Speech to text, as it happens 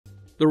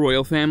The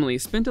royal family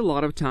spent a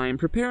lot of time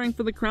preparing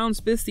for The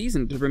Crown's 5th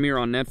season to premiere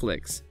on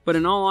Netflix, but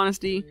in all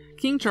honesty,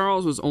 King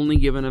Charles was only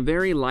given a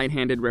very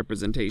light-handed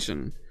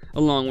representation.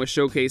 Along with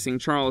showcasing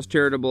Charles'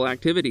 charitable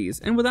activities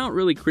and without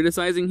really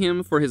criticizing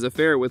him for his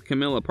affair with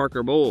Camilla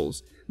Parker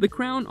Bowles, The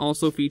Crown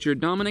also featured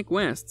Dominic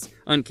West's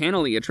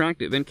uncannily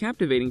attractive and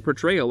captivating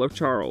portrayal of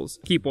Charles.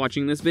 Keep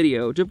watching this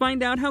video to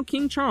find out how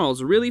King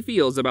Charles really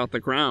feels about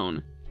The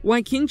Crown.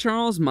 Why King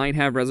Charles might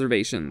have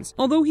reservations.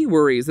 Although he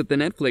worries that the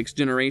Netflix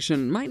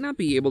generation might not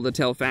be able to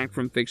tell fact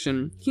from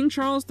fiction, King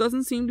Charles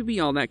doesn't seem to be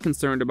all that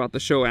concerned about the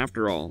show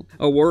after all.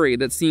 A worry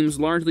that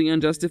seems largely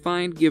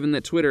unjustified given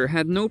that Twitter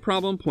had no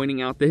problem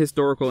pointing out the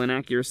historical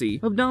inaccuracy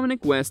of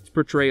Dominic West's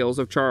portrayals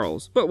of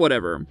Charles, but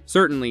whatever.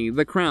 Certainly,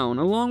 The Crown,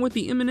 along with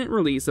the imminent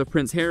release of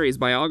Prince Harry's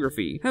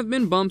biography, have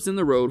been bumps in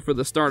the road for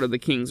the start of the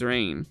King's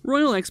reign.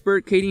 Royal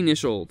expert Katie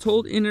Nichol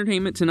told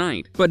Entertainment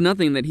Tonight, but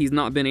nothing that he's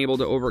not been able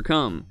to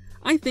overcome.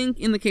 I think,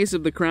 in the case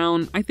of The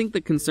Crown, I think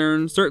the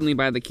concern, certainly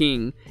by the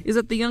King, is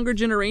that the younger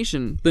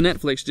generation, the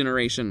Netflix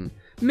generation,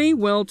 may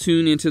well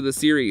tune into the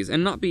series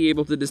and not be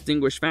able to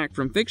distinguish fact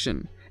from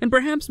fiction, and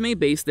perhaps may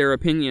base their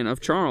opinion of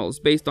Charles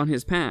based on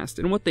his past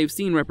and what they've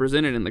seen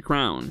represented in The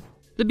Crown.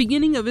 The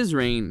beginning of his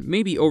reign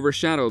may be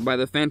overshadowed by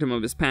the phantom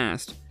of his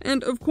past,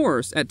 and, of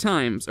course, at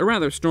times, a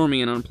rather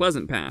stormy and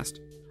unpleasant past,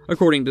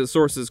 according to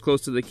sources close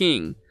to the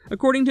King,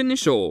 according to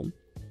Nichol.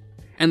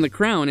 And The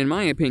Crown, in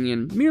my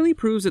opinion, merely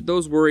proves that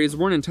those worries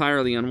weren't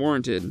entirely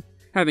unwarranted.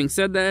 Having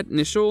said that,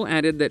 Nichol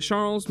added that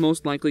Charles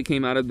most likely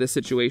came out of this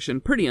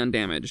situation pretty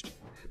undamaged.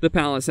 The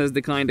palace has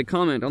declined to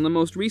comment on the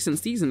most recent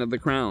season of The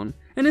Crown,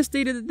 and has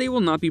stated that they will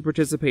not be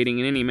participating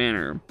in any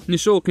manner.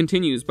 Nichol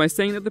continues by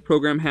saying that the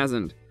program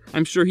hasn't.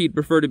 I'm sure he'd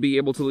prefer to be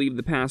able to leave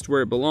the past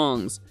where it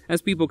belongs,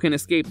 as people can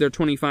escape their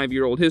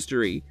 25-year-old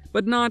history,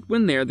 but not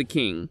when they're the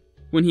king.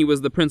 When he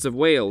was the Prince of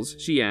Wales,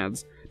 she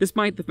adds,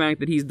 despite the fact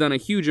that he's done a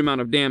huge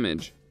amount of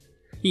damage.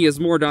 He has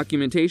more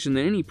documentation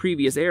than any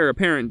previous heir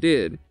apparent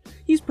did.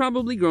 He's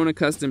probably grown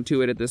accustomed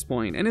to it at this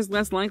point and is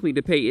less likely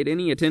to pay it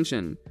any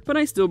attention, but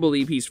I still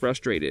believe he's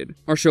frustrated.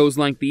 Are shows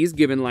like these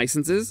given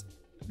licenses?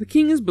 The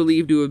King is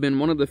believed to have been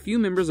one of the few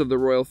members of the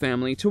royal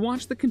family to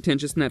watch the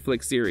contentious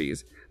Netflix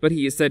series, but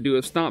he is said to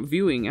have stopped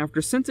viewing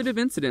after sensitive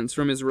incidents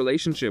from his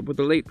relationship with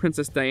the late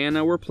Princess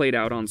Diana were played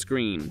out on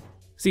screen.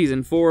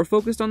 Season 4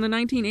 focused on the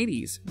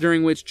 1980s,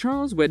 during which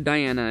Charles wed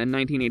Diana in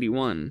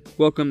 1981,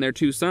 welcomed their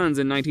 2 sons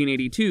in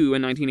 1982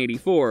 and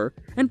 1984,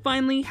 and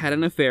finally had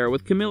an affair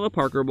with Camilla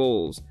Parker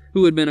Bowles,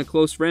 who had been a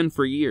close friend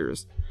for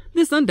years.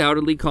 This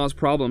undoubtedly caused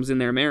problems in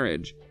their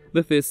marriage.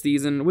 The 5th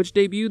season, which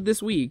debuted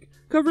this week,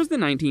 covers the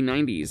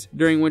 1990s,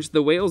 during which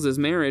the Wales'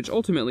 marriage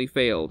ultimately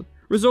failed,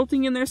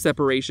 resulting in their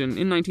separation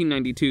in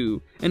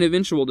 1992 and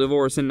eventual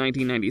divorce in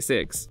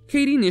 1996.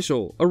 Katie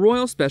Nichol, a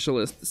royal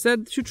specialist,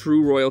 said to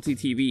True Royalty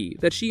TV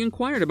that she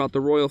inquired about the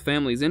royal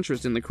family's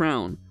interest in The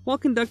Crown while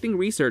conducting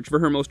research for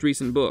her most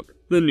recent book,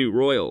 The New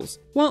Royals.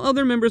 While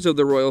other members of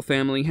the royal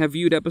family have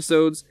viewed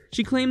episodes,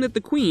 she claimed that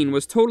the Queen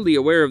was totally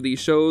aware of these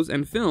shows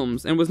and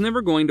films and was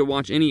never going to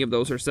watch any of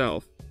those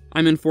herself.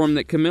 I'm informed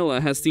that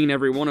Camilla has seen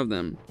every one of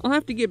them. I'll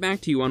have to get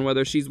back to you on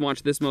whether she's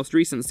watched this most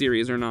recent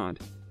series or not.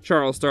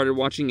 Charles started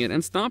watching it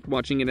and stopped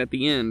watching it at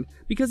the end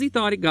because he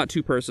thought it got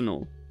too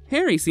personal.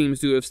 Harry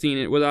seems to have seen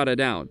it without a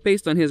doubt,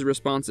 based on his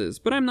responses,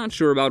 but I'm not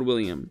sure about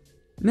William.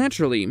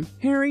 Naturally,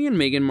 Harry and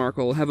Meghan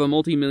Markle have a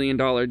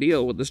multi-million-dollar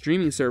deal with the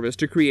streaming service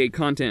to create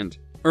content.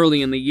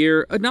 Early in the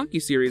year, a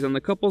docuseries on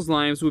the couple's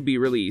lives would be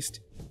released.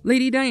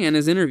 Lady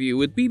Diana's interview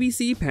with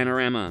BBC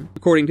Panorama.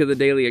 According to the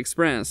Daily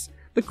Express,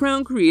 The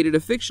Crown created a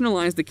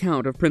fictionalized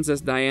account of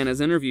Princess Diana's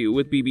interview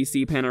with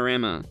BBC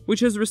Panorama, which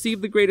has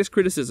received the greatest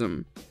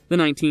criticism. The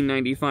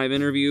 1995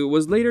 interview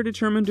was later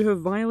determined to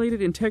have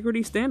violated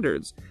integrity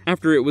standards,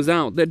 after it was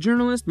out that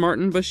journalist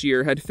Martin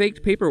Bashir had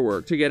faked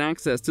paperwork to get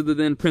access to the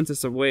then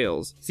Princess of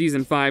Wales.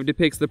 Season 5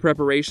 depicts the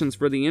preparations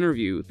for the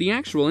interview. The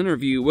actual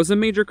interview was a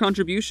major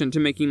contribution to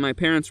making my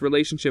parents'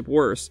 relationship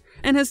worse,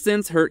 and has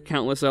since hurt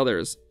countless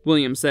others,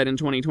 William said in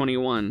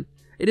 2021.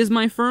 It is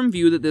my firm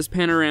view that this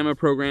Panorama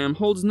program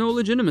holds no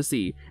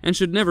legitimacy and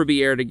should never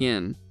be aired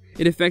again.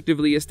 It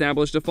effectively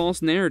established a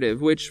false narrative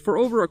which, for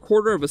over a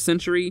quarter of a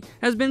century,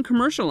 has been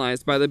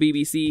commercialized by the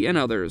BBC and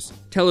others.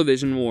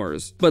 Television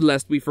wars. But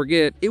lest we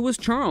forget, it was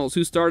Charles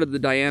who started the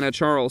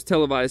Diana-Charles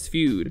televised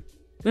feud.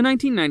 The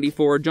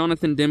 1994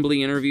 Jonathan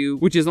Dimbley interview,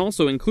 which is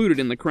also included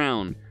in The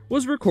Crown,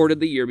 was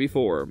recorded the year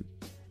before.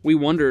 We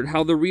wondered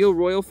how the real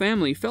royal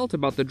family felt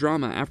about the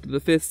drama after the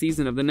 5th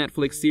season of the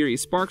Netflix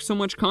series sparked so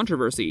much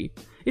controversy.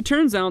 It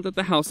turns out that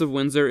the House of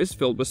Windsor is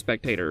filled with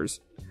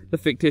spectators. The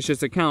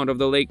fictitious account of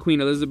the late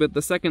Queen Elizabeth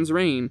II's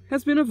reign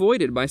has been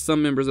avoided by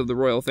some members of the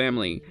royal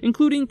family,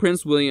 including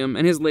Prince William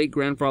and his late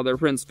grandfather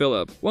Prince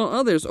Philip, while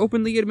others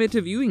openly admit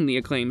to viewing the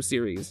acclaimed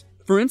series.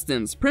 For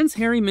instance, Prince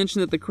Harry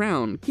mentioned that The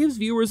Crown gives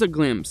viewers a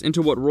glimpse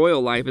into what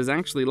royal life is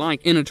actually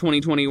like in a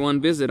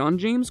 2021 visit on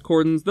James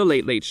Corden's The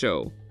Late Late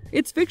Show.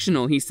 It's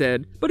fictional, he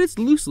said, but it's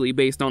loosely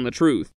based on the truth.